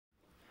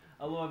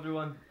Hello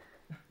everyone.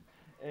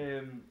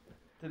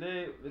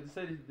 Today we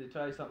decided to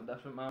try something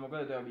different, man. We're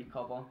going to do a wee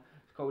cover.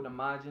 It's called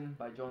Imagine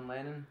by John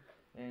Lennon,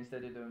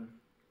 instead of doing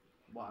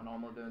what I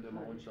normally do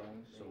my own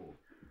songs. So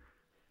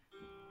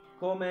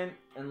comment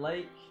and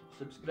like,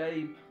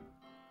 subscribe,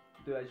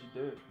 do as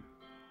you do.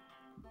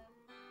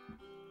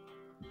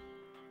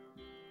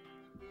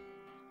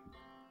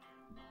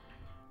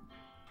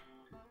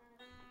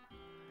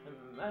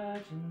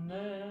 Imagine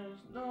there's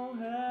no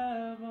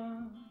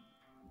heaven.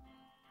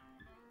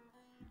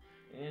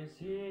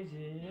 It's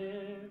easy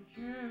if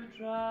you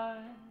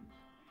try.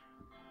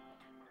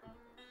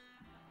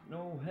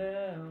 No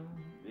hell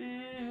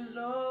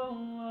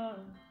below us.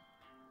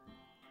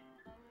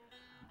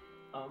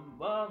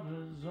 Above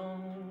us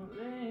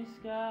only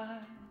sky.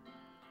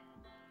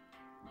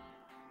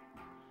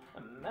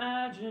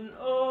 Imagine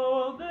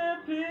all the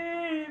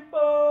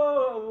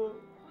people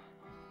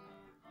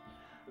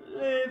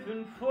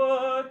living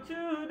for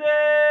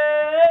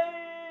today.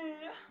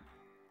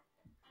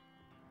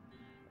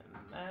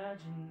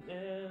 Imagine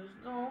there's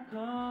no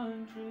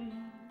countries.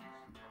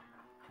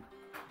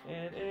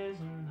 It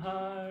isn't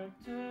hard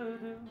to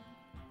do.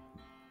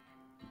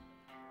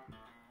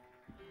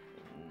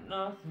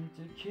 Nothing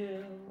to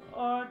kill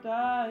or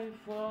die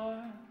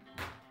for.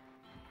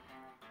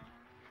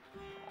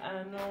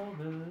 And no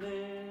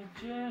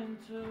religion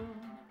too.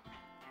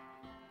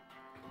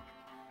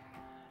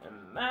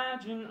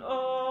 Imagine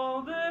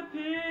all the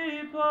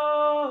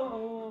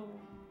people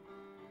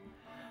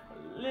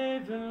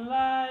living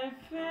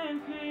life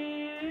in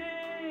peace.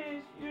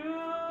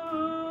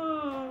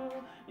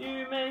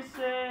 You may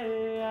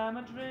say I'm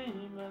a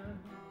dreamer,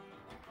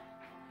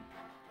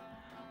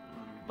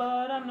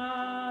 but I'm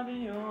not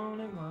the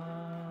only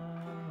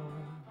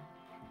one.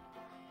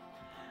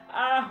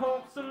 I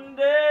hope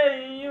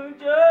someday you'll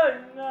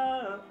join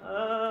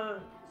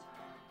us,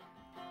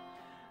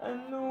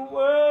 and the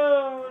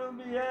world will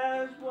be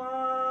as one.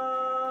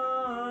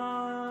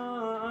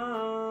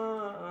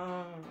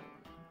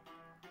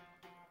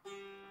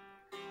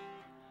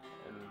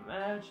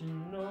 Imagine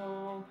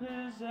no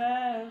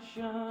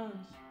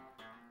possessions.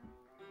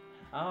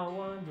 I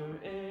wonder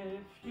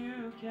if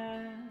you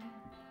can.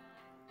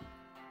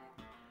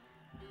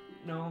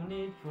 No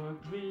need for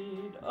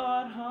greed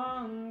or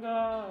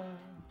hunger.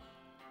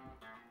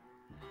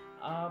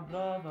 Our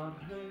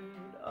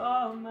brotherhood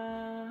of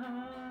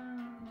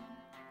man.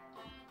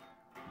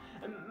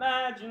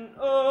 Imagine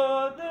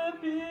all the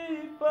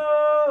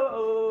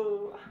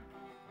people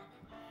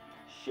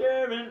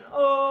sharing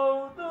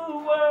all the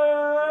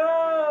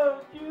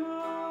world. You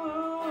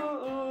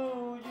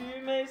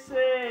may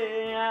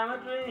say I'm a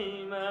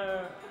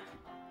dreamer,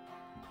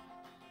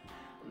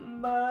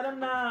 but I'm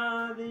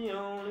not the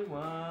only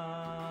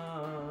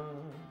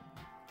one.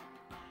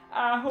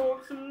 I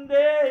hope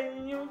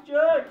someday you'll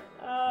join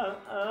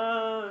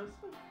us,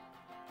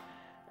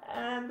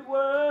 and the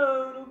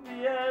world will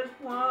be as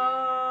one.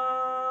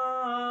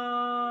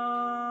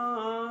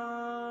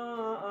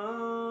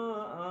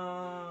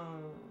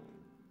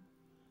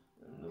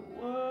 And the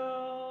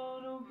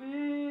world will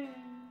be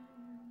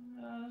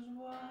as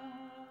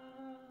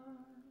one.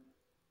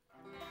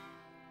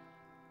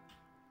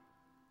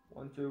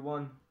 1, 2,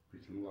 1.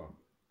 Peace and love.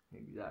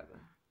 Exactly.